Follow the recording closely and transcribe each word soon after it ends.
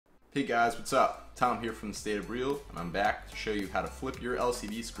Hey guys, what's up? Tom here from the State of REULAUX, and I'm back to show you how to flip your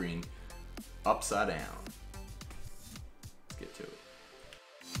LCD screen upside down. Let's get to it.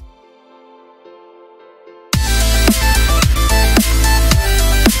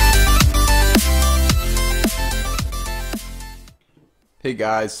 Hey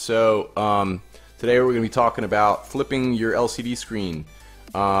guys, so today we're going to be talking about flipping your LCD screen.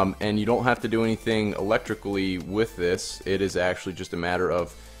 And you don't have to do anything electrically with this. It is actually just a matter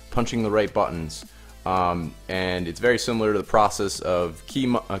of punching the right buttons, and it's very similar to the process of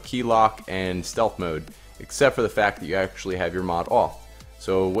key lock and stealth mode, except for the fact that you actually have your mod off.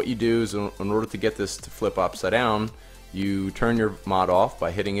 So what you do is, in order to get this to flip upside down, you turn your mod off by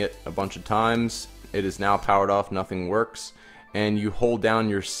hitting it a bunch of times. It is now powered off, nothing works, and you hold down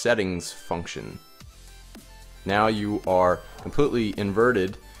your settings function. Now you are completely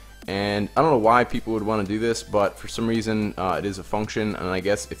inverted, and I don't know why people would want to do this, but for some reason it is a function. And I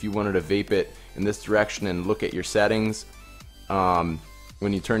guess if you wanted to vape it in this direction and look at your settings, when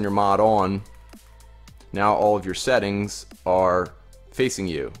you turn your mod on, now all of your settings are facing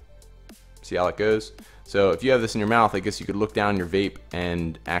you. See how it goes? So if you have this in your mouth, I guess you could look down your vape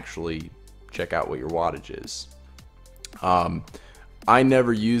and actually check out what your wattage is. I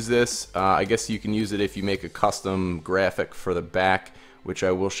never use this. I guess you can use it if you make a custom graphic for the back, which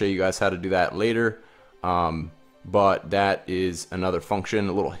I will show you guys how to do that later. But that is another function,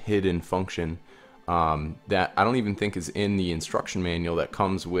 a little hidden function that I don't even think is in the instruction manual that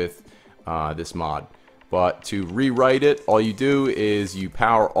comes with this mod. But to rewrite it, all you do is you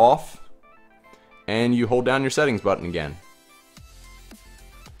power off and you hold down your settings button again,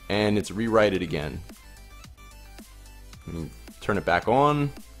 and it's rewrite it again. Turn it back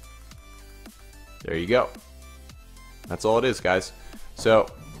on. There you go. That's all it is, guys. So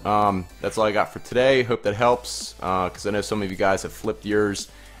that's all I got for today. Hope that helps, because I know some of you guys have flipped yours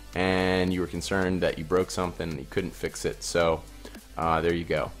and you were concerned that you broke something and you couldn't fix it. So there you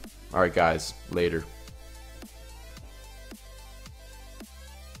go. Alright guys, later.